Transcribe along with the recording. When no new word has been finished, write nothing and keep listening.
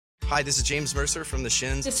Hi, this is James Mercer from The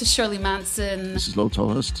Shins. This is Shirley Manson. This is Lo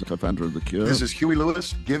Tolhurst, co-founder of The Cure. This is Huey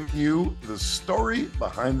Lewis giving you the story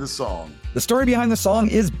behind the song. The Story Behind the Song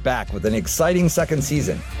is back with an exciting second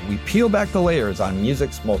season. We peel back the layers on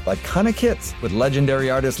music's most iconic hits with legendary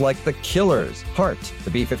artists like The Killers, Heart, the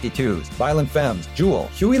B-52s, Violent Femmes, Jewel,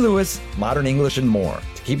 Huey Lewis, Modern English, and more.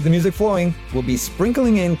 To keep the music flowing, we'll be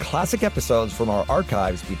sprinkling in classic episodes from our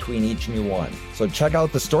archives between each new one. So check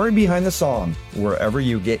out The Story Behind the Song wherever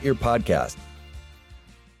you get your podcast.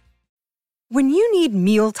 When you need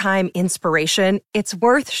mealtime inspiration, it's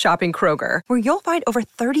worth shopping Kroger, where you'll find over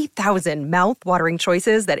 30,000 mouth-watering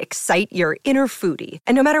choices that excite your inner foodie.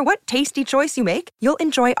 And no matter what tasty choice you make, you'll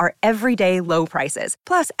enjoy our everyday low prices,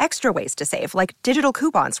 plus extra ways to save, like digital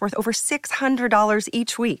coupons worth over $600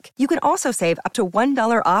 each week. You can also save up to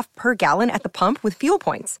 $1 off per gallon at the pump with fuel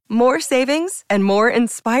points. More savings and more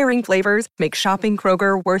inspiring flavors make shopping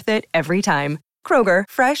Kroger worth it every time. Kroger,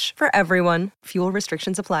 fresh for everyone. Fuel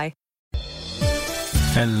restrictions apply.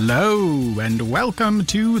 Hello, and welcome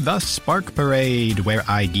to The Spark Parade, where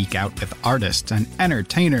I geek out with artists and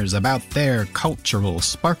entertainers about their cultural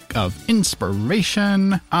spark of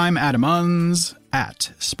inspiration. I'm Adam Unz,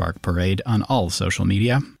 at Spark Parade on all social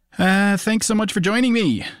media. Thanks so much for joining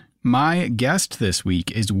me. My guest this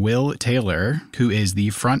week is Will Taylor, who is the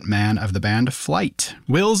frontman of the band FLYTE.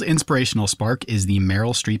 Will's inspirational spark is the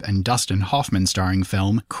Meryl Streep and Dustin Hoffman starring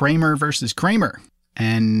film Kramer vs. Kramer.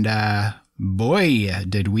 And, boy,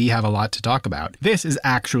 did we have a lot to talk about. This is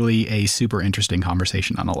actually a super interesting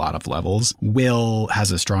conversation on a lot of levels. Will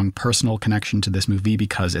has a strong personal connection to this movie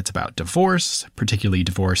because it's about divorce, particularly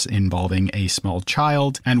divorce involving a small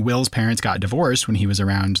child. And Will's parents got divorced when he was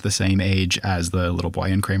around the same age as the little boy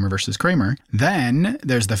in Kramer versus Kramer. Then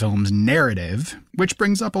there's the film's narrative, which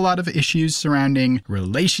brings up a lot of issues surrounding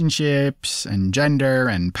relationships and gender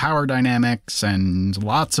and power dynamics and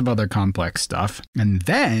lots of other complex stuff. And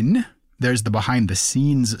then there's the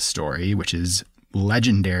behind-the-scenes story, which is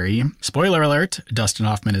legendary. Spoiler alert, Dustin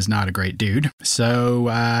Hoffman is not a great dude. So,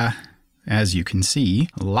 as you can see,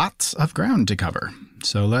 lots of ground to cover.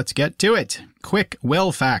 So let's get to it. Quick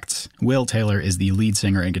Will facts. Will Taylor is the lead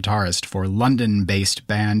singer and guitarist for London-based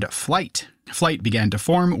band FLYTE. FLYTE began to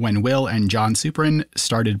form when Will and John Suprin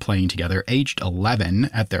started playing together aged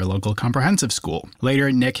 11 at their local comprehensive school.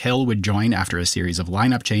 Later, Nick Hill would join after a series of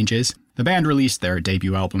lineup changes. The band released their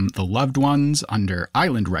debut album, The Loved Ones, under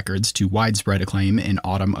Island Records to widespread acclaim in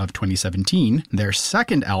autumn of 2017. Their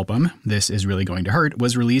second album, This Is Really Going to Hurt,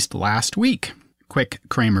 was released last week. Quick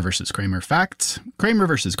Kramer vs. Kramer facts. Kramer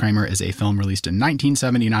vs. Kramer is a film released in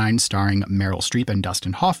 1979 starring Meryl Streep and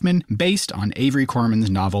Dustin Hoffman, based on Avery Corman's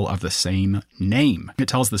novel of the same name. It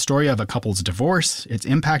tells the story of a couple's divorce, its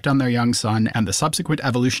impact on their young son, and the subsequent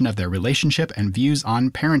evolution of their relationship and views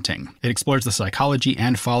on parenting. It explores the psychology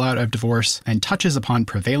and fallout of divorce and touches upon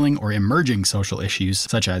prevailing or emerging social issues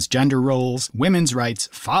such as gender roles, women's rights,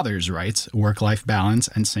 fathers' rights, work-life balance,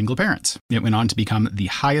 and single parents. It went on to become the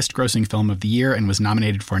highest-grossing film of the year and was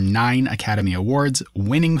nominated for 9 Academy Awards,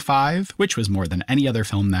 winning 5, which was more than any other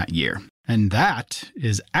film that year. And that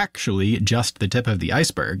is actually just the tip of the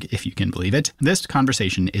iceberg, if you can believe it. This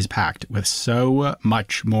conversation is packed with so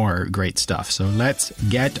much more great stuff, so let's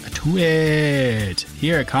get to it.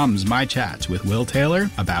 Here comes my chat with Will Taylor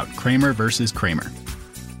about Kramer versus Kramer.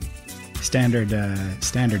 Standard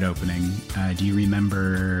opening. Do you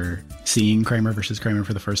remember seeing Kramer versus Kramer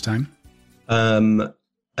for the first time?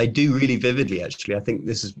 I do really vividly, actually. I think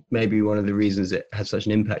this is maybe one of the reasons it had such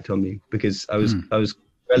an impact on me, because I was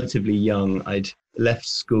relatively young. I'd left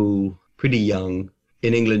school pretty young.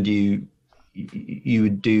 In England, you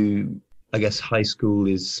would do, I guess high school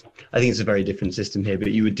is, I think it's a very different system here,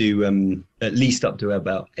 but you would do at least up to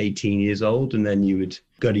about 18 years old, and then you would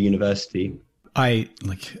go to university. I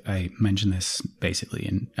mention this basically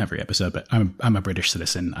in every episode, but I'm a British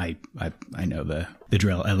citizen. I know the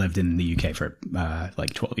drill. I lived in the UK for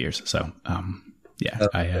 12 years. So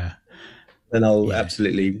then I'll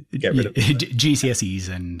absolutely get rid of GCSEs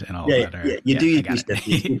and all that. You do your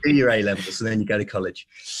GCSEs, you do your A levels, and then you go to college.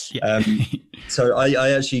 Yeah. So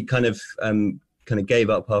I actually kind of gave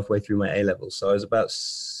up halfway through my A levels. So I was about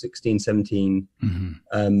 16, 17,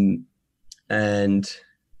 and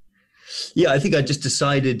yeah, I think I just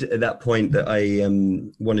decided at that point that I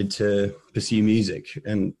wanted to pursue music.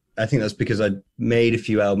 And I think that's because I'd made a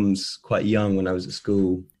few albums quite young when I was at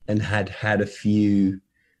school and had a few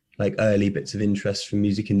like early bits of interest from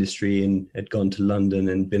music industry and had gone to London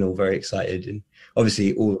and been all very excited. And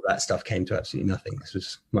obviously all of that stuff came to absolutely nothing. This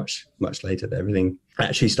was much, much later that everything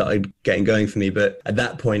actually started getting going for me. But at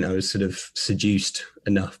that point I was sort of seduced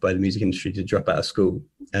enough by the music industry to drop out of school.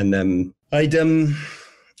 And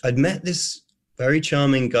I'd met this very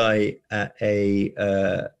charming guy at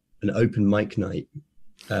an open mic night.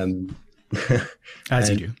 As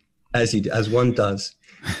you do. As one does.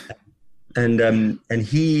 And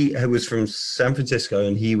he was from San Francisco,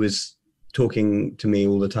 and he was talking to me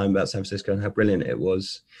all the time about San Francisco and how brilliant it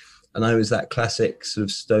was. And I was that classic sort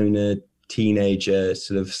of stoner teenager,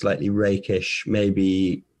 sort of slightly rakish,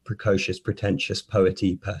 maybe precocious, pretentious,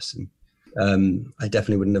 poety person. I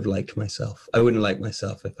definitely wouldn't have liked myself. I wouldn't like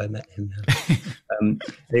myself if I met him now.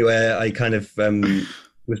 Anyway, I kind of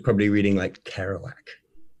was probably reading like Kerouac,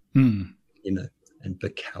 you know, and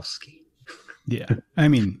Bukowski. Yeah. I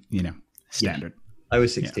mean, you know, standard. Yeah. I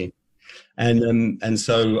was 16. Yeah. And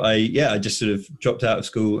so I just sort of dropped out of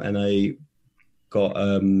school, and I got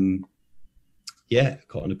on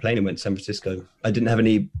a plane and went to San Francisco. I didn't have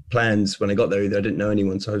any plans when I got there either. I didn't know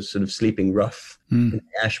anyone, so I was sort of sleeping rough in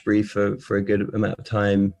Ashbury for a good amount of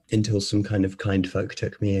time until some kind folk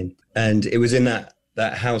took me in. And it was in that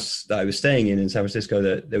house that I was staying in San Francisco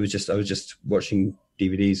that I was just watching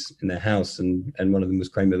DVDs in their house, and one of them was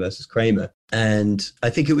Kramer versus Kramer. And I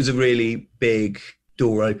think it was a really big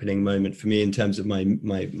door opening moment for me in terms of my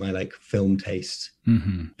like film taste.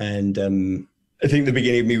 And I think the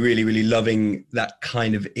beginning of me really, really loving that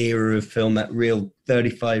kind of era of film, that real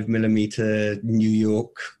 35 millimeter New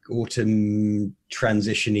York autumn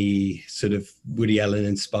transition-y sort of Woody Allen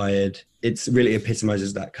inspired. It's really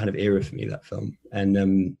epitomizes that kind of era for me, that film.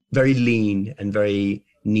 And very lean and very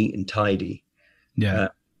neat and tidy. Yeah.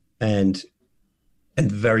 And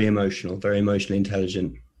very emotionally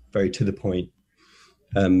intelligent, very to the point.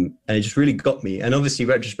 And it just really got me. And obviously,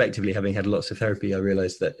 retrospectively, having had lots of therapy, I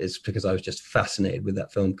realized that it's because I was just fascinated with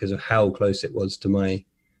that film because of how close it was to my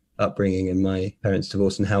upbringing and my parents'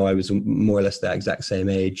 divorce, and how I was more or less that exact same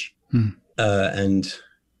age. And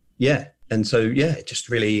so it just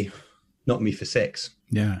really knocked me for six.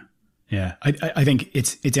 Yeah. I think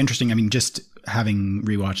it's interesting. I mean, just having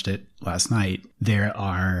rewatched it last night, there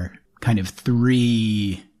are kind of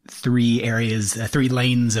three areas, three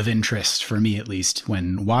lanes of interest for me, at least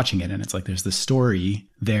when watching it. And it's like, there's the story,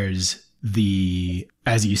 there's the,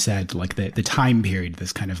 as you said, like the time period,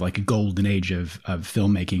 this kind of like a golden age of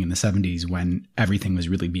filmmaking in the 70s when everything was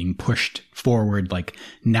really being pushed forward, like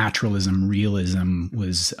naturalism, realism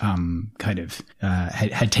was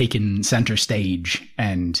had taken center stage.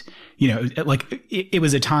 And, you know, like it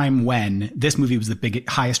was a time when this movie was the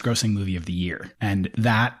highest grossing movie of the year. And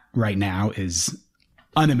that right now is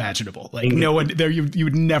unimaginable. Like no one there, you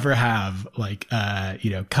would never have like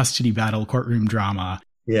custody battle, courtroom drama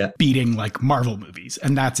beating like Marvel movies.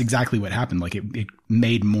 And that's exactly what happened. Like it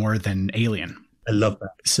made more than Alien. I love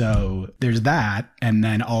that. So there's that. And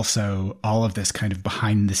then also all of this kind of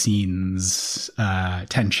behind the scenes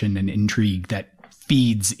tension and intrigue that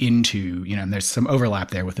feeds into, you know, and there's some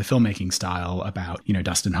overlap there with the filmmaking style about, you know,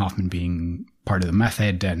 Dustin Hoffman being part of the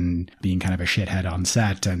method and being kind of a shithead on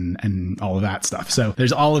set and all of that stuff. So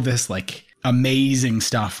there's all of this like amazing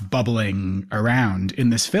stuff bubbling around in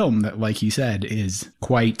this film that, like you said, is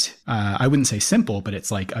quite, I wouldn't say simple, but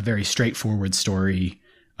it's like a very straightforward story.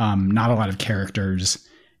 Not a lot of characters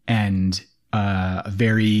and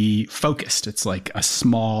very focused. It's like a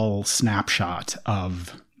small snapshot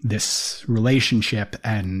of this relationship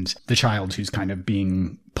and the child who's kind of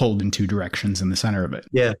being pulled in two directions in the center of it.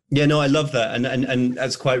 Yeah. No, I love that. And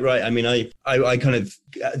that's quite right. I mean, I kind of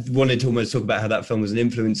wanted to almost talk about how that film was an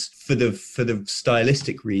influence for the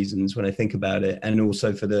stylistic reasons when I think about it, and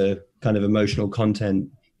also for the kind of emotional content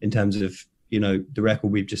in terms of, you know, the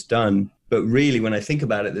record we've just done. But really, when I think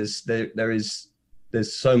about it,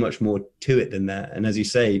 there's so much more to it than that. And as you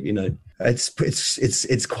say, you know,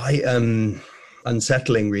 it's quite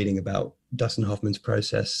unsettling reading about Dustin Hoffman's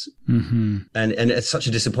process. And it's such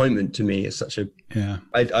a disappointment to me. It's such a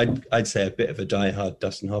I'd say a bit of a diehard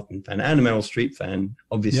Dustin Hoffman fan and a Meryl Streep fan,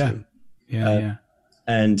 obviously.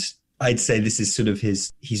 And I'd say this is sort of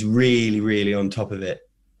he's really, really on top of it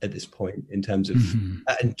at this point in terms of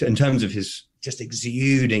in terms of his just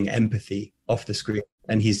exuding empathy off the screen.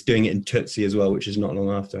 And he's doing it in Tootsie as well, which is not long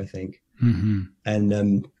after, I think.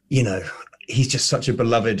 And you know, he's just such a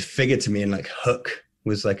beloved figure to me. And like Hook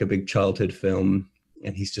was like a big childhood film,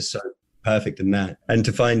 and he's just so perfect in that. And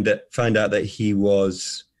to find out that he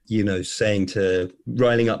was, you know,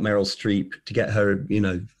 riling up Meryl Streep to get her, you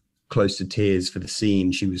know, close to tears for the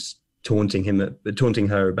scene. She was taunting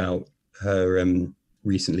her about her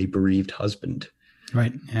recently bereaved husband.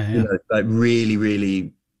 Right. You know, like really,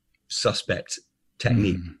 really suspect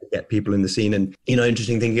technique to get people in the scene. And, you know,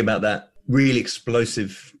 interesting thinking about that really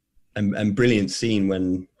explosive and brilliant scene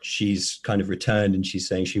when she's kind of returned and she's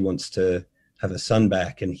saying she wants to have her son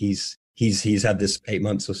back, and he's he's had this 8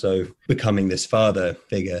 months or so becoming this father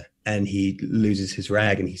figure, and he loses his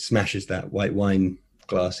rag and he smashes that white wine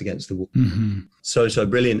glass against the wall. So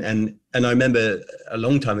brilliant. And I remember a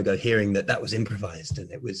long time ago hearing that was improvised,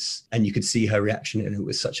 and you could see her reaction, and it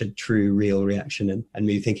was such a true, real reaction, and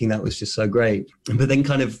me thinking that was just so great. But then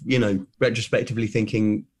kind of, retrospectively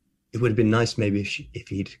thinking it would have been nice maybe if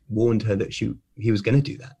he'd warned her that he was going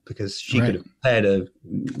to do that, because she could have prepared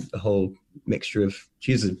a whole mixture of,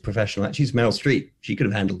 she's a professional actor, she's Meryl Streep, she could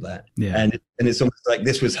have handled that. And it's almost like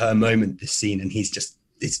this was her moment, this scene, and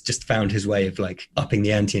it's just found his way of like upping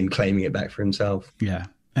the ante and claiming it back for himself. Yeah.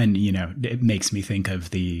 And, it makes me think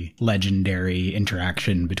of the legendary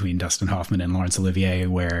interaction between Dustin Hoffman and Laurence Olivier,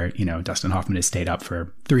 where, Dustin Hoffman has stayed up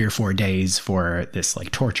for 3 or 4 days for this like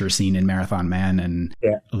torture scene in Marathon Man. And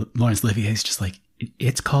Laurence Olivier is just like,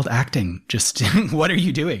 it's called acting. Just what are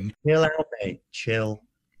you doing? Chill out, mate. Chill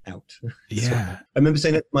out. Yeah. I remember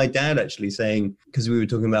saying that to my dad, actually, saying, because we were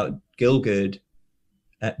talking about Gielgud,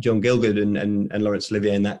 John Gielgud and Laurence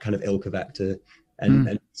Olivier and that kind of ilk of actor,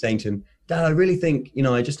 and saying to him, Dad, I really think,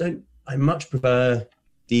 I much prefer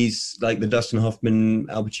these, like the Dustin Hoffman,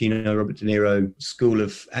 Al Pacino, Robert De Niro school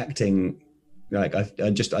of acting. Like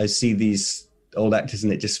I see these old actors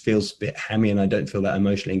and it just feels a bit hammy, and I don't feel that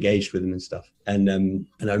emotionally engaged with them and stuff. And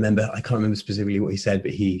I can't remember specifically what he said,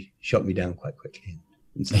 but he shot me down quite quickly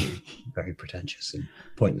and said very pretentious and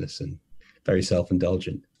pointless and very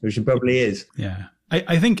self-indulgent, which it probably is. Yeah.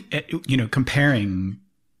 I think, comparing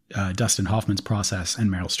Dustin Hoffman's process and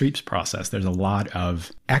Meryl Streep's process, there's a lot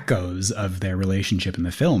of echoes of their relationship in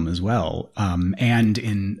the film as well. And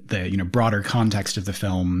in the, broader context of the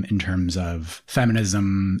film in terms of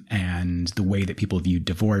feminism and the way that people viewed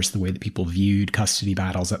divorce, the way that people viewed custody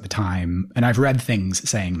battles at the time. And I've read things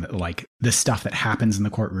saying that like the stuff that happens in the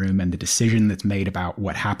courtroom and the decision that's made about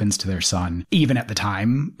what happens to their son, even at the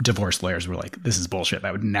time, divorce lawyers were like, this is bullshit.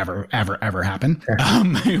 That would never, ever, ever happen.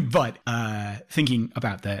 But thinking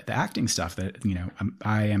about the acting stuff, that,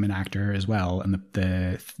 I am an actor as well. And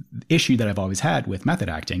the issue that I've always had with method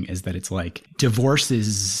acting is that it's like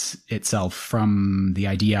divorces itself from the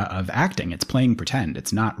idea of acting. It's playing pretend.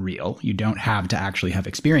 It's not real. You don't have to actually have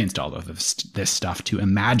experienced all of this stuff to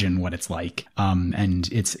imagine what it's like. And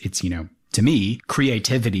it's to me,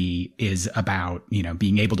 creativity is about,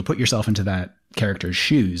 being able to put yourself into that character's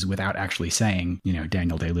shoes without actually saying,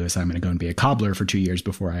 Daniel Day-Lewis, I'm going to go and be a cobbler for 2 years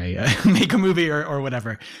before I make a movie or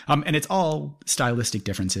whatever. And it's all stylistic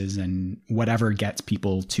differences, and whatever gets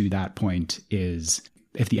people to that point is,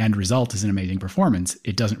 if the end result is an amazing performance,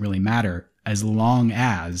 it doesn't really matter as long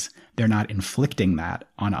as they're not inflicting that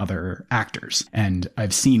on other actors. And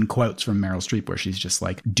I've seen quotes from Meryl Streep where she's just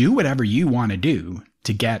like, do whatever you want to do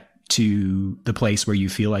to get to the place where you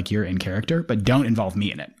feel like you're in character, but don't involve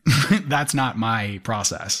me in it. That's not my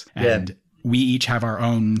process. And we each have our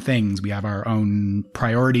own things. We have our own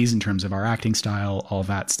priorities in terms of our acting style, all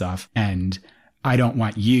that stuff. And I don't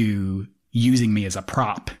want you using me as a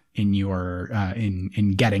prop in your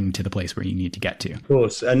in getting to the place where you need to get to. Of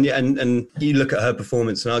course. And you look at her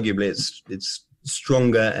performance, and arguably it's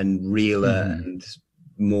stronger and realer and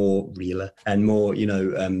more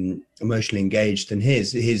emotionally engaged than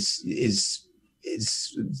his is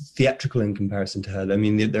theatrical in comparison to her. I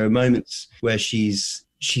mean, there are moments where she's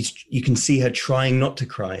you can see her trying not to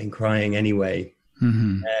cry and crying anyway,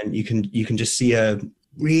 and you can just see her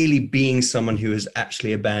really being someone who has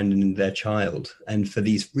actually abandoned their child, and for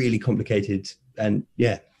these really complicated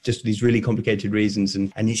just these really complicated reasons,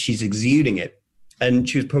 and she's exuding it. And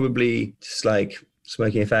she was probably just like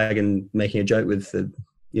smoking a fag and making a joke with the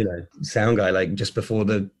sound guy, like just before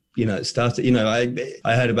it started.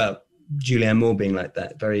 I heard about Julianne Moore being like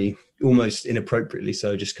that, very almost inappropriately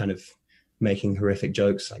so, just kind of making horrific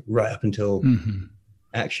jokes like right up until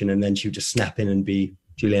action, and then she would just snap in and be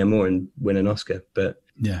Julianne Moore and win an Oscar. But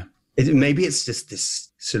maybe it's just this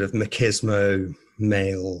sort of machismo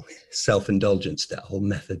male self-indulgence, that whole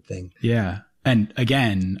method thing. And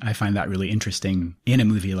again, I find that really interesting in a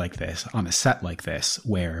movie like this, on a set like this,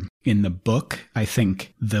 where in the book, I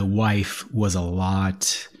think the wife was a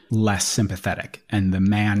lot less sympathetic. And the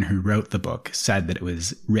man who wrote the book said that it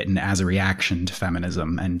was written as a reaction to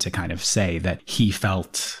feminism, and to kind of say that he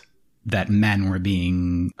felt that men were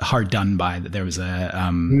being hard done by, that there was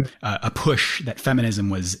a push that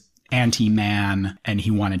feminism was anti-man, and he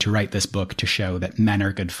wanted to write this book to show that men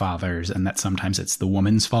are good fathers, and that sometimes it's the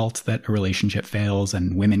woman's fault that a relationship fails,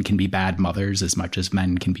 and women can be bad mothers as much as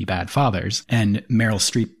men can be bad fathers. And Meryl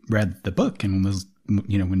Streep read the book and was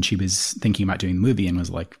when she was thinking about doing the movie and was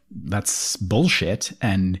like, that's bullshit.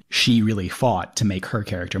 And she really fought to make her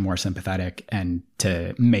character more sympathetic and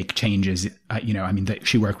to make changes.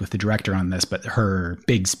 She worked with the director on this, but her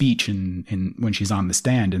big speech in when she's on the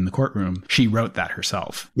stand in the courtroom, she wrote that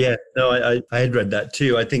herself. Yeah, no, I had read that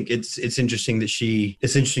too. I think it's interesting that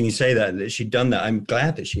it's interesting you say that she'd done that. I'm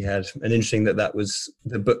glad that she had, and interesting that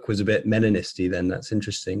the book was a bit Mennonist-y then. That's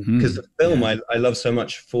interesting. Because the film I love so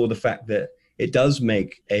much for the fact that it does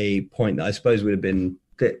make a point that I suppose would have been,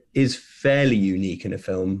 that is fairly unique in a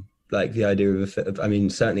film, like the idea of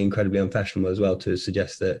certainly incredibly unfashionable as well, to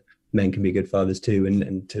suggest that men can be good fathers too,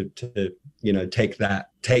 and to take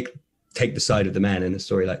the side of the man in a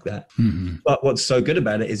story like that. Mm-hmm. But what's so good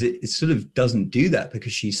about it is it sort of doesn't do that,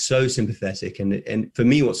 because she's so sympathetic. And for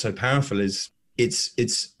me, what's so powerful is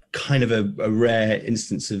it's kind of a rare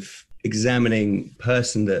instance of examining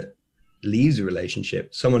person that leaves a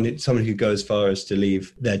relationship, someone who goes as far as to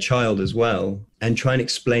leave their child as well, and try and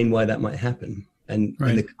explain why that might happen. And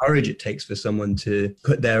the courage it takes for someone to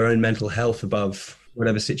put their own mental health above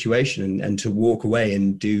whatever situation, and to walk away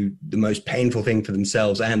and do the most painful thing for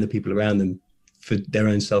themselves and the people around them for their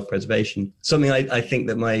own self-preservation. Something I think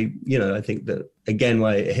that again,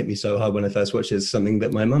 why it hit me so hard when I first watched it, is something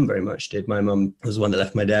that my mum very much did. My mum was the one that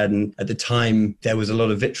left my dad, and at the time there was a lot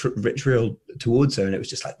of vitriol towards her, and it was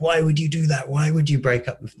just like, why would you do that? Why would you break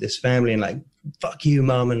up with this family? And like, fuck you,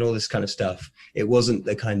 mum, and all this kind of stuff. It wasn't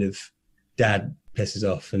the kind of dad pisses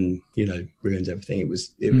off and ruins everything.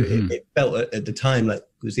 It felt at the time like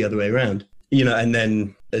it was the other way around. And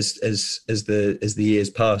then as the years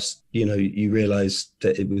passed, you realize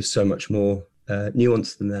that it was so much more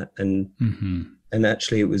nuanced than that. And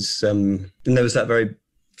actually it was, and there was that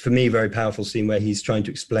very powerful scene where he's trying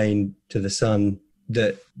to explain to the son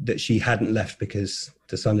that she hadn't left because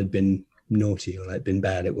the son had been naughty or like been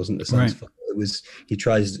bad. It wasn't the son's fault. He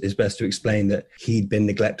tries his best to explain that he'd been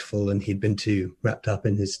neglectful and he'd been too wrapped up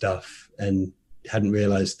in his stuff and hadn't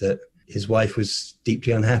realized that his wife was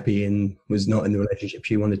deeply unhappy and was not in the relationship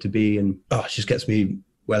she wanted to be. And it just gets me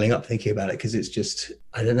welling up thinking about it, because it's just,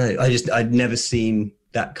 I don't know. I'd never seen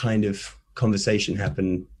that kind of conversation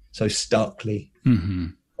happen so starkly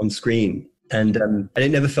on screen. And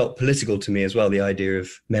it never felt political to me as well, the idea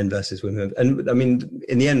of men versus women. And I mean,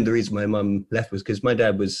 in the end, the reason my mum left was because my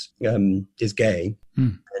dad is gay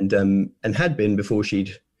and had been before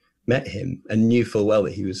she'd met him, and knew full well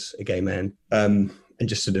that he was a gay man. And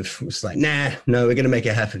just sort of was like, no, we're going to make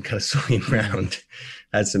it happen. Kind of saw him around,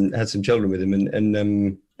 had some children with him,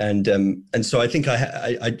 and so I think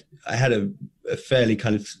I had a fairly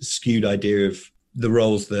kind of skewed idea of the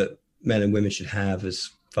roles that men and women should have as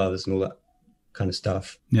fathers and all that kind of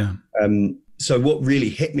stuff. Yeah. So what really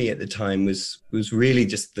hit me at the time was really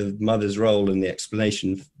just the mother's role and the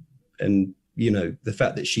explanation, and the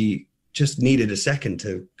fact that she just needed a second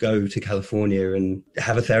to go to California and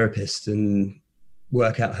have a therapist and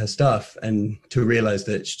work out her stuff, and to realize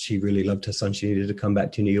that she really loved her son. She needed to come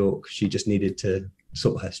back to New York. She just needed to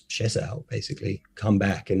sort her shit out, basically, come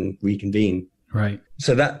back and reconvene. Right.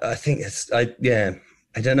 So that, I think I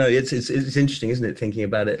don't know. It's interesting, isn't it? Thinking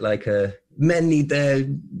about it, like men need their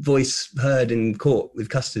voice heard in court with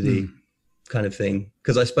custody kind of thing.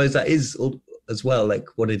 Because I suppose that is as well like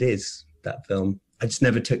what it is, that film. I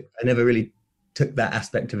never really took that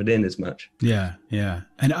aspect of it in as much. Yeah. Yeah.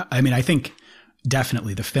 And I mean, I think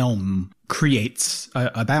definitely the film creates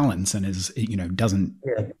a balance and doesn't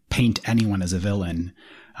paint anyone as a villain.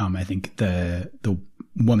 I think the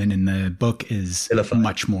woman in the book is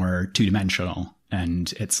much more two-dimensional,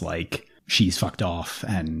 and it's like she's fucked off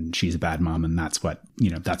and she's a bad mom, and that's what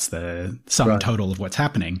that's the sum total of what's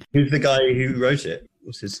happening. Who's the guy who wrote it?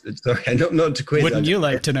 What's his? Sorry, not to quiz. Wouldn't you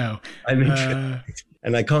like to know? I'm interested,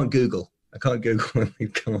 and I can't Google when we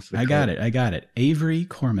come off. I got it. Avery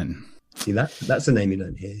Corman. See, that's a name you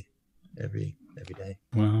don't hear every day.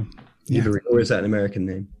 Well, or is that an American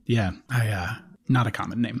name? Yeah, not a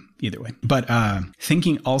common name either way. But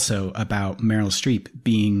thinking also about Meryl Streep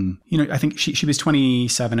being, I think she was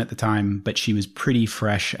 27 at the time, but she was pretty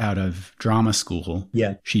fresh out of drama school.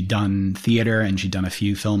 Yeah. She'd done theater and she'd done a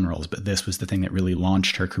few film roles, but this was the thing that really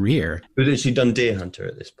launched her career. But had she done Deer Hunter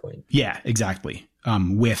at this point? Yeah, exactly.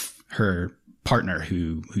 With her partner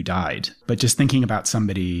who died. But just thinking about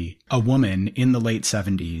a woman in the late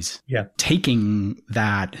 70s, taking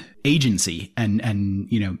that agency and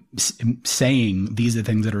saying these are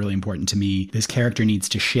things that are really important to me. This character needs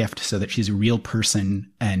to shift so that she's a real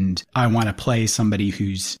person, and I want to play somebody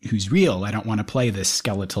who's real. I don't want to play this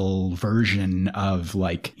skeletal version of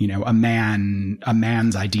like, a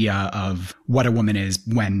man's idea of what a woman is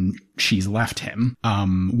when she's left him,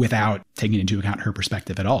 without taking into account her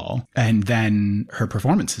perspective at all. And then her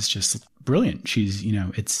performance is just brilliant. She's,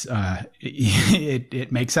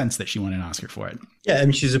 it makes sense that she won an Oscar for it. Yeah, I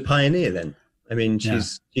mean, she's a pioneer then. I mean,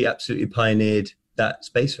 she absolutely pioneered that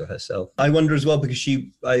space for herself. I wonder as well, because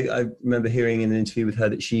I remember hearing in an interview with her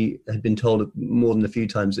that she had been told more than a few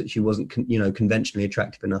times that she wasn't, conventionally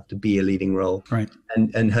attractive enough to be a leading role. Right.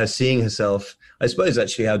 And her seeing herself, I suppose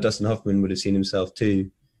actually how Dustin Hoffman would have seen himself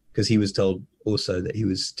too, because he was told also that he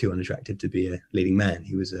was too unattractive to be a leading man.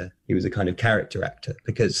 He was a kind of character actor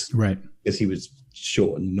because he was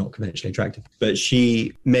short and not conventionally attractive. But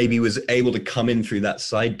she maybe was able to come in through that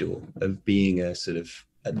side door of being a sort of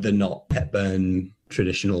the not Hepburn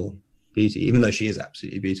traditional beauty, even though she is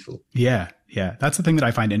absolutely beautiful. Yeah. That's the thing that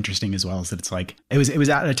I find interesting as well, is that it's like, it was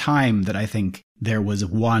at a time that I think there was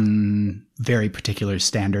one very particular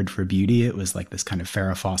standard for beauty. It was like this kind of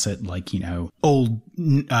Farrah Fawcett, like, old,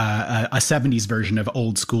 a 70s version of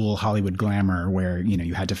old school Hollywood glamour where,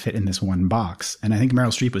 you had to fit in this one box. And I think Meryl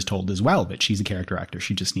Streep was told as well that she's a character actor.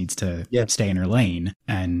 She just needs to stay in her lane.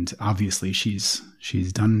 And obviously she's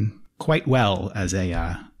done quite well as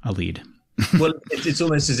a lead. Well, it's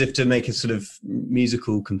almost as if, to make a sort of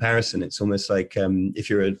musical comparison, it's almost like if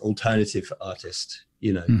you're an alternative artist,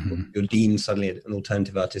 you're deemed suddenly an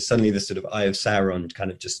alternative artist, suddenly the sort of Eye of Sauron kind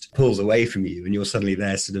of just pulls away from you, and you're suddenly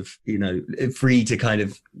there sort of, free to kind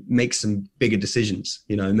of make some bigger decisions,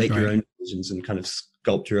 make your own decisions and kind of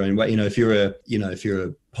sculpt your own way. If you're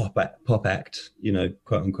a pop act,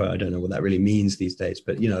 quote unquote, I don't know what that really means these days,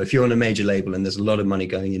 but if you're on a major label and there's a lot of money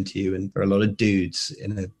going into you, and there are a lot of dudes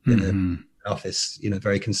in an office,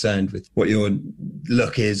 very concerned with what your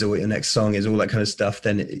look is or what your next song is, all that kind of stuff,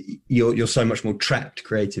 then you're so much more trapped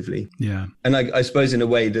creatively. Yeah. And I suppose in a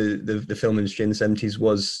way the film industry in the 70s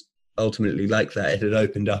was ultimately like that. It had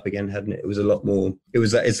opened up again, hadn't it? It was a lot more,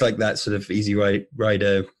 it's like that sort of Easy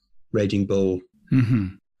Rider, Raging Bull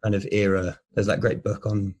kind of era. There's that great book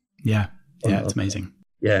on. It's amazing.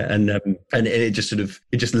 Yeah, and it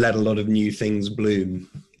just let a lot of new things bloom,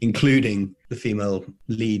 including the female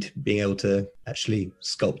lead being able to actually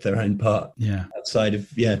sculpt their own part. Yeah, outside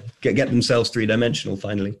of get themselves three-dimensional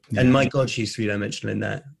finally. Yeah. And my God, she's three-dimensional in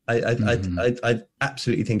that. I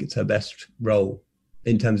absolutely think it's her best role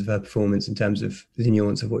in terms of her performance, in terms of the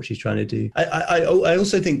nuance of what she's trying to do. I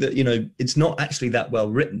also think that it's not actually that well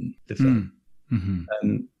written, the film.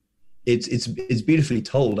 It's beautifully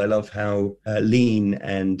told. I love how lean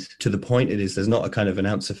and to the point it is. There's not a kind of an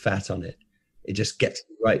ounce of fat on it. It just gets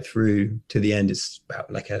right through to the end. It's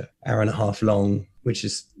about like an hour and a half long, which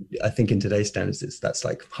is, I think in today's standards, that's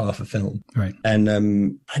like half a film. Right. And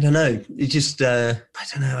I don't know. It just, I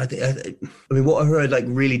don't know. I mean, what are her like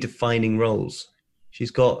really defining roles?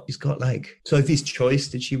 She's got like Sophie's Choice.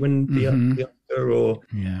 Did she win the Oscar or?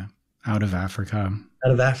 Yeah. Out of Africa.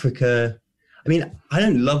 I mean, I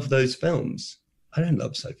don't love those films. I don't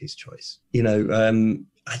love Sophie's Choice.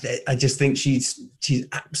 I just think she's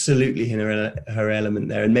absolutely in her element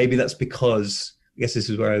there. And maybe that's because, I guess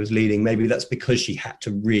this is where I was leading, maybe that's because she had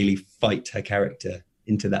to really fight her character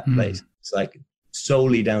into that place. It's like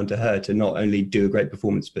solely down to her to not only do a great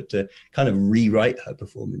performance, but to kind of rewrite her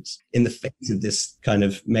performance in the face of this kind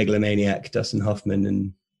of megalomaniac Dustin Hoffman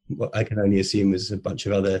and what I can only assume was a bunch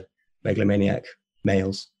of other megalomaniac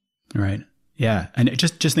males. Right. Yeah. And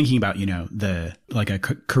just thinking about, the like a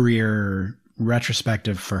career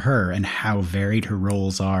retrospective for her and how varied her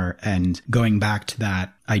roles are, and going back to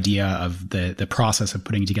that idea of the process of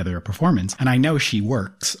putting together a performance. And I know she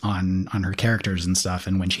works on her characters and stuff.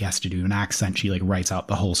 And when she has to do an accent, she like writes out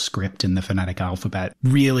the whole script in the phonetic alphabet,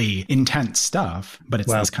 really intense stuff. But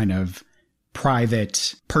it's this kind of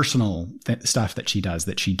private, personal stuff that she does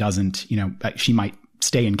that she doesn't, she might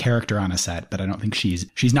stay in character on a set, but I don't think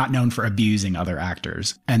she's not known for abusing other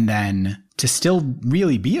actors. And then to still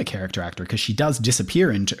really be a character actor, because she does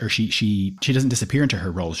disappear into, or she doesn't disappear into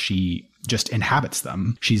her roles. She just inhabits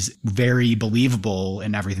them. She's very believable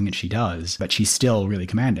in everything that she does, but she's still really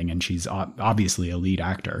commanding, and she's obviously a lead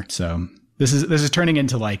actor. So this is turning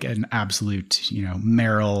into like an absolute,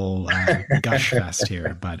 Meryl gush fest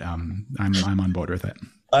here, but I'm on board with it.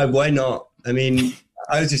 Why not? I mean,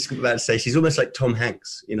 I was just about to say, she's almost like Tom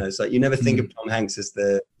Hanks. It's like you never think of Tom Hanks as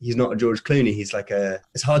he's not a George Clooney. He's like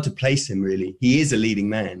it's hard to place him really. He is a leading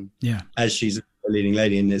man. Yeah. As she's a leading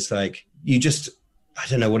lady. And it's like, I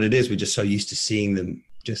don't know what it is. We're just so used to seeing them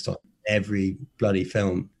just on every bloody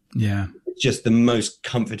film. Yeah. It's just the most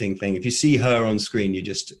comforting thing. If you see her on screen, you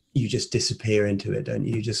just disappear into it, don't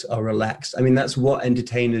you? You just are relaxed. I mean, that's what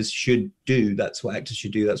entertainers should do. That's what actors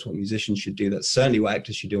should do. That's what musicians should do. That's certainly what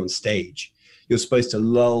actors should do on stage. You're supposed to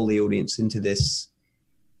lull the audience into this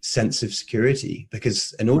sense of security,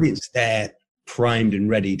 because an audience there primed and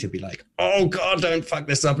ready to be like, oh God, don't fuck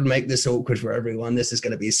this up and make this awkward for everyone. This is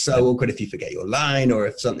going to be so awkward if you forget your line, or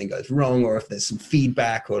if something goes wrong, or if there's some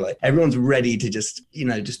feedback, or like everyone's ready to just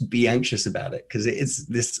be anxious about it. Because it's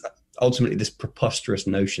this ultimately this preposterous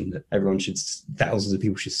notion that thousands of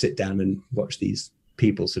people should sit down and watch these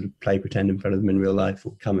people sort of play pretend in front of them in real life,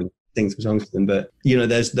 or come and sing some songs for them. But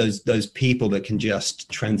there's those people that can just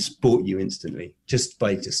transport you instantly just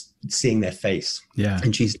by just seeing their face. Yeah.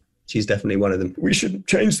 And she's definitely one of them. We should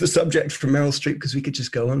change the subject from Meryl Streep, because we could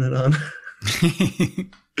just go on and on.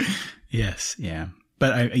 Yes, yeah.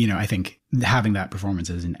 But I think having that performance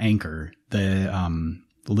as an anchor, the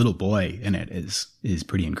little boy in it is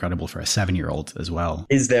pretty incredible for a 7-year-old as well.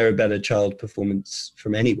 Is there a better child performance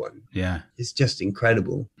from anyone? Yeah. It's just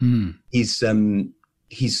incredible. He's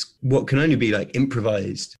what can only be like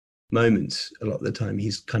improvised moments a lot of the time.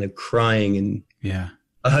 He's kind of crying, and yeah.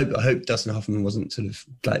 I hope Dustin Hoffman wasn't sort of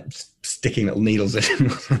like sticking little needles in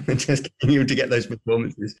him and just getting him to get those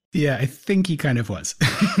performances. Yeah, I think he kind of was.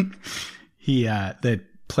 The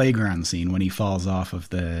playground scene when he falls off of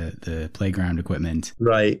the playground equipment,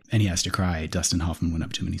 right, and he has to cry, Dustin Hoffman went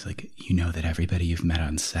up to him and he's like, you know that everybody you've met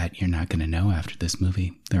on set, you're not going to know after this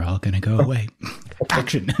movie. They're all going to go away.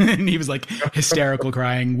 Action. And he was like hysterical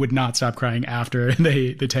crying, would not stop crying after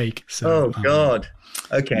the take. So, God.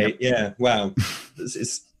 Okay. Yeah. Wow.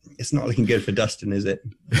 It's not looking good for Dustin, is it?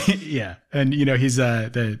 Yeah. And, he's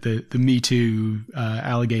the Me Too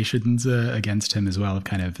allegations against him as well have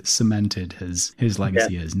kind of cemented his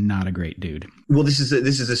legacy as not a great dude. Well, this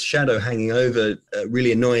is a shadow hanging over,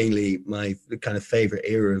 really annoyingly, my kind of favorite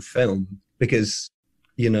era of film, because,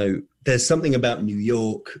 there's something about New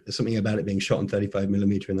York. There's something about it being shot on 35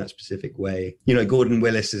 millimeter in that specific way. Gordon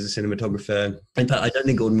Willis is a cinematographer. In fact, I don't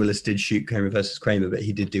think Gordon Willis did shoot Kramer versus Kramer, but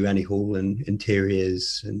he did do Annie Hall and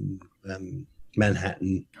Interiors and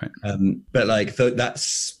Manhattan. Right. But like that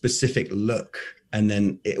specific look, and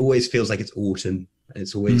then it always feels like it's autumn. And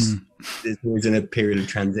it's always in a period of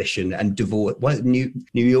transition and divorce. New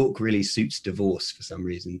York really suits divorce for some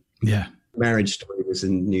reason. Yeah. Marriage Story was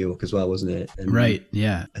in New York as well, wasn't it? And right.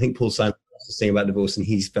 Yeah. I think Paul Simon was to sing about divorce, and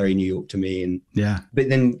he's very New York to me. And yeah. But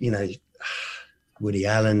then Woody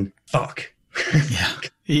Allen, fuck. Yeah.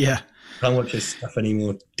 Yeah. Can't watch this stuff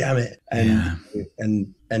anymore. Damn it.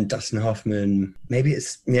 And Dustin Hoffman. Maybe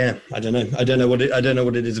it's I don't know. I don't know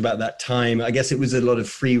what it is about that time. I guess it was a lot of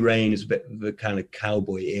free reign. It was a bit of a kind of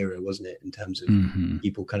cowboy era, wasn't it? In terms of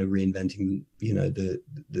people kind of reinventing,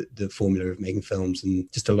 the formula of making films, and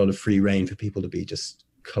just a lot of free reign for people to be just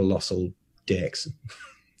colossal dicks.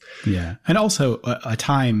 Yeah. And also a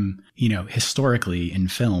time, historically in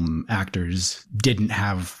film, actors didn't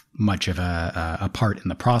have much of a part in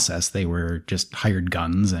the process. They were just hired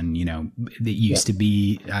guns, and, it used to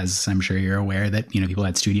be, as I'm sure you're aware, that, people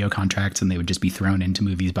had studio contracts and they would just be thrown into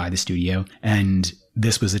movies by the studio. And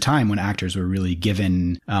this was a time when actors were really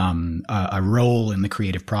given a role in the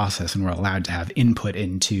creative process and were allowed to have input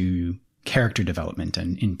into character development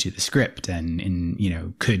and into the script, and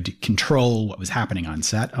could control what was happening on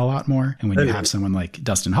set a lot more. And when you have someone like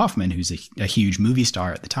Dustin Hoffman, who's a huge movie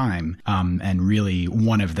star at the time, and really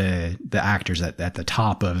one of the actors at the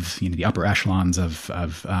top of the upper echelons of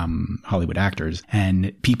Hollywood actors,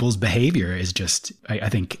 and people's behavior is just, I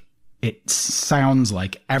think it sounds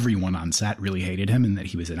like everyone on set really hated him and that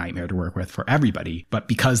he was a nightmare to work with for everybody. But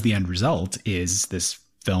because the end result is this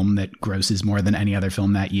film that grosses more than any other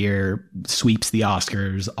film that year, sweeps the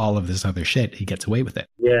Oscars, all of this other shit, he gets away with it.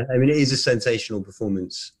 Yeah, I mean, it is a sensational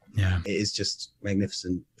performance. Yeah. It is just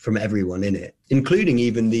magnificent from everyone in it, including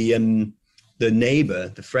even the neighbor,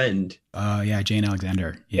 the friend. Yeah, Jane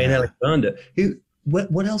Alexander. Yeah. Jane Alexander.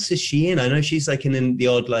 What else is she in? I know she's like in the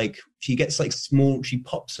odd, like, she gets like small, she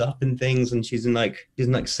pops up in things, and she's in like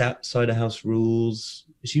Cider House Rules.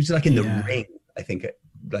 She was like in The Ring, I think,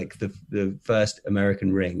 like the first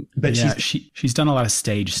American Ring. But yeah, she's done a lot of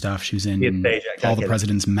stage stuff. She was in All the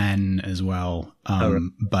President's Men as well.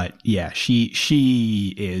 But yeah,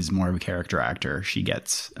 she is more of a character actor. She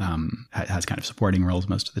gets has kind of supporting roles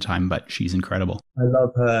most of the time, but she's incredible. I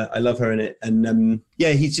love her in it. And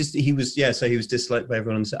he was disliked by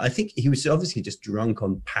everyone on set. I think he was obviously just drunk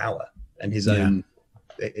on power and his own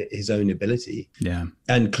ability. Yeah.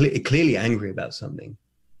 And clearly angry about something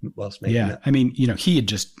whilst making that. I mean, he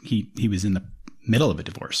had he was in middle of a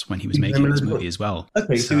divorce when he was making this movie as well.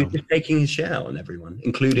 Okay, so he was just taking his share on everyone,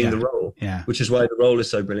 including the role. Yeah. Which is why the role is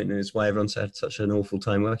so brilliant, and it's why everyone's had such an awful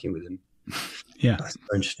time working with him. Yeah. That's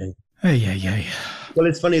so interesting. Yeah. Well,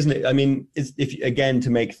 it's funny, isn't it? I mean, to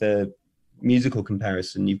make the musical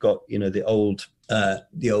comparison, you've got, the old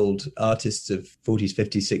artists of 40s,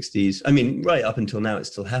 50s, 60s. I mean, right up until now, it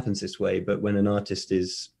still happens this way. But when an artist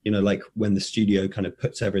is, like when the studio kind of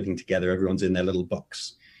puts everything together, everyone's in their little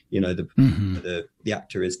box. The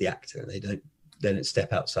actor is the actor. They don't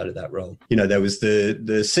step outside of that role. There was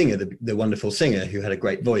the singer, the wonderful singer who had a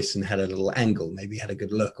great voice and had a little angle, maybe had a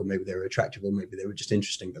good look, or maybe they were attractive, or maybe they were just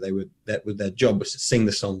interesting, but their job was to sing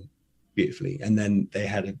the song beautifully. And then they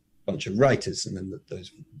had a bunch of writers, and then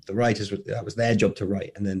the writers, that was their job to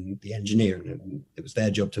write, and then the engineer, and it was their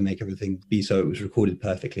job to make everything be so it was recorded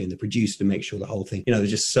perfectly, and the producer to make sure the whole thing, it was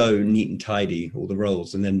just so neat and tidy, all the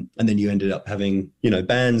roles. And then you ended up having,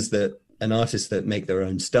 bands and artists that make their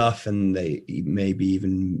own stuff, and they maybe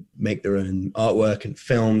even make their own artwork and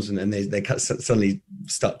films, and then they suddenly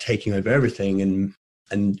start taking over everything,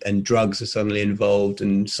 and drugs are suddenly involved,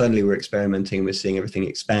 and suddenly we're experimenting and we're seeing everything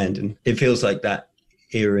expand. And it feels like that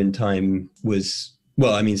era in time was,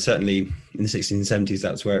 well, I mean, certainly in the 60s and 70s,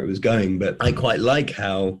 that's where it was going. But I quite like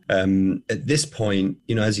how at this point,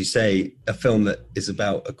 as you say, a film that is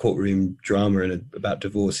about a courtroom drama and about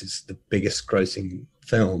divorce is the biggest grossing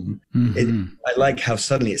film. I like how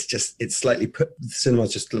suddenly it's slightly put, the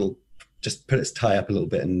cinema's just put its tie up a little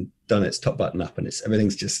bit and done its top button up, and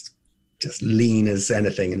everything's just lean as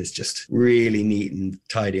anything, and it's just really neat and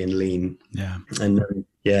tidy and lean. Yeah. And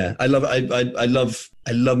I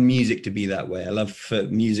love music to be that way. I love for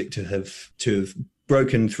music to have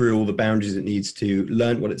broken through all the boundaries it needs to,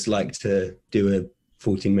 learn what it's like to do a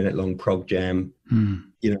 14-minute long prog jam,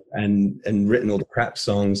 and written all the crap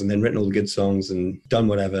songs, and then written all the good songs, and done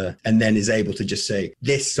whatever, and then is able to just say,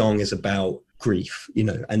 this song is about grief,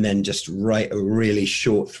 and then just write a really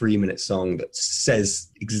short 3-minute song that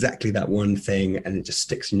says exactly that one thing, and it just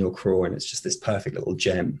sticks in your craw, and it's just this perfect little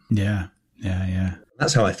gem. Yeah.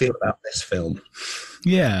 That's how I feel about this film.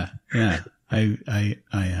 Yeah. I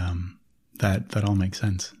that all makes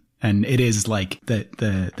sense. And it is like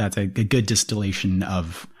that's a good distillation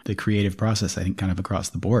of the creative process, I think, kind of across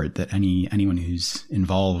the board, that anyone who's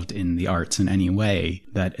involved in the arts in any way,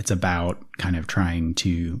 that it's about kind of trying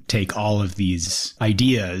to take all of these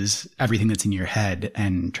ideas, everything that's in your head,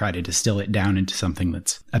 and try to distill it down into something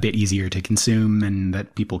that's a bit easier to consume and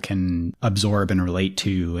that people can absorb and relate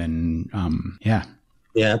to. And yeah,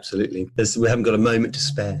 absolutely. We haven't got a moment to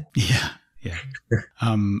spare. Yeah.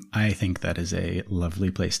 I think that is a lovely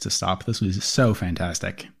place to stop. This was so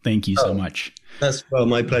fantastic. Thank you so much. Well,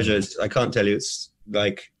 my pleasure. I can't tell you, it's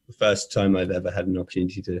like the first time I've ever had an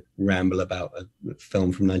opportunity to ramble about a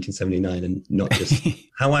film from 1979, and not just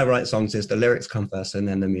how I write songs is the lyrics come first and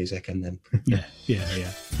then the music, and then yeah.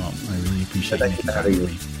 Well, I really appreciate you having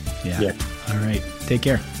me. Yeah. All right. Take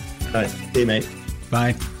care. All right. See you, mate.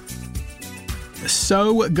 Bye.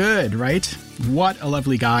 So good, right? What a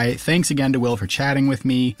lovely guy. Thanks again to Will for chatting with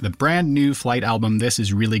me. The brand new FLYTE album, This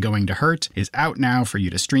Is Really Going to Hurt, is out now for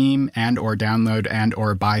you to stream and or download and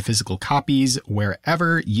or buy physical copies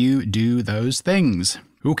wherever you do those things.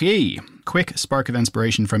 Okay, quick spark of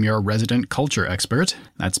inspiration from your resident culture expert.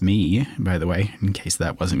 That's me, by the way, in case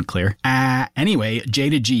that wasn't clear. Anyway,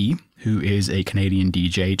 Jada G, who is a Canadian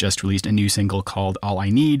DJ, just released a new single called All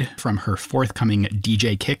I Need from her forthcoming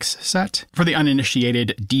DJ Kicks set. For the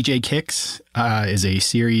uninitiated, DJ Kicks is a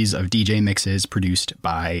series of DJ mixes produced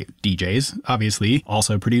by DJs, obviously,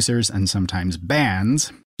 also producers and sometimes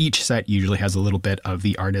bands. Each set usually has a little bit of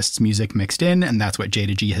the artist's music mixed in, and that's what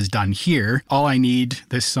Jada G has done here. All I Need,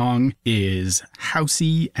 this song, is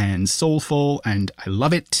housey and soulful, and I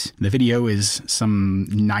love it. The video is some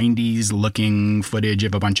 90s looking footage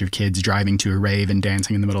of a bunch of kids driving to a rave and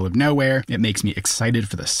dancing in the middle of nowhere. It makes me excited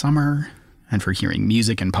for the summer and for hearing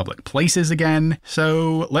music in public places again.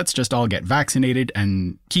 So let's just all get vaccinated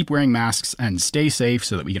and keep wearing masks and stay safe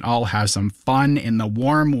so that we can all have some fun in the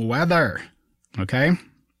warm weather. Okay?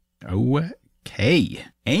 Okay.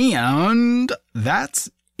 And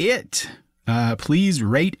that's it. Please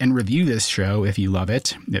rate and review this show if you love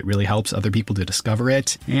it. It really helps other people to discover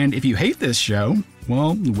it. And if you hate this show,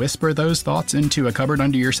 well, whisper those thoughts into a cupboard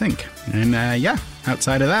under your sink. And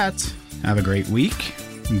outside of that, have a great week.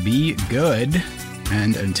 Be good.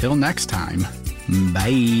 And until next time,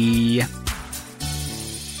 bye.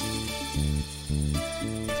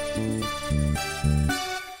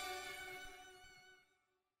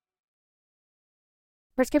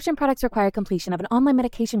 Prescription products require completion of an online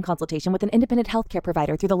medication consultation with an independent healthcare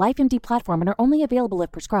provider through the LifeMD platform and are only available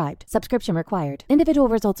if prescribed. Subscription required. Individual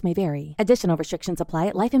results may vary. Additional restrictions apply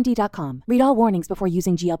at lifemd.com. Read all warnings before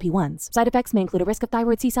using GLP-1s. Side effects may include a risk of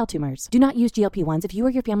thyroid C-cell tumors. Do not use GLP-1s if you or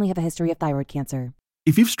your family have a history of thyroid cancer.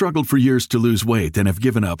 If you've struggled for years to lose weight and have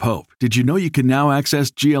given up hope, did you know you can now access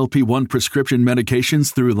GLP-1 prescription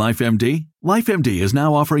medications through LifeMD? LifeMD is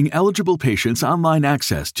now offering eligible patients online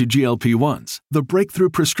access to GLP-1s, the breakthrough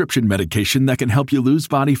prescription medication that can help you lose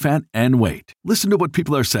body fat and weight. Listen to what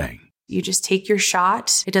people are saying. You just take your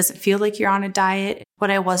shot. It doesn't feel like you're on a diet. What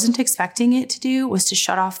I wasn't expecting it to do was to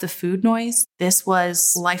shut off the food noise. This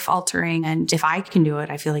was life-altering, and if I can do it,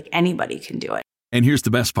 I feel like anybody can do it. And here's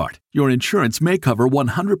the best part. Your insurance may cover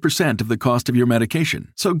 100% of the cost of your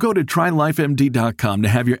medication. So go to trylifemd.com to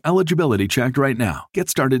have your eligibility checked right now. Get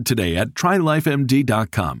started today at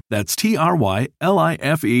trylifemd.com. That's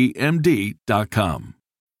trylifemd.com.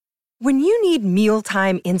 When you need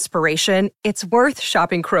mealtime inspiration, it's worth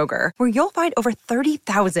shopping Kroger, where you'll find over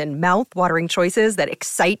 30,000 mouth-watering choices that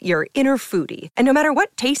excite your inner foodie. And no matter what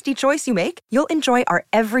tasty choice you make, you'll enjoy our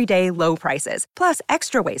everyday low prices, plus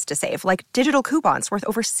extra ways to save, like digital coupons worth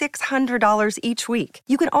over $600 each week.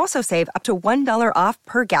 You can also save up to $1 off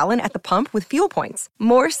per gallon at the pump with fuel points.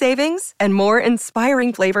 More savings and more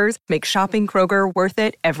inspiring flavors make shopping Kroger worth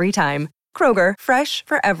it every time. Kroger, fresh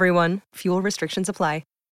for everyone. Fuel restrictions apply.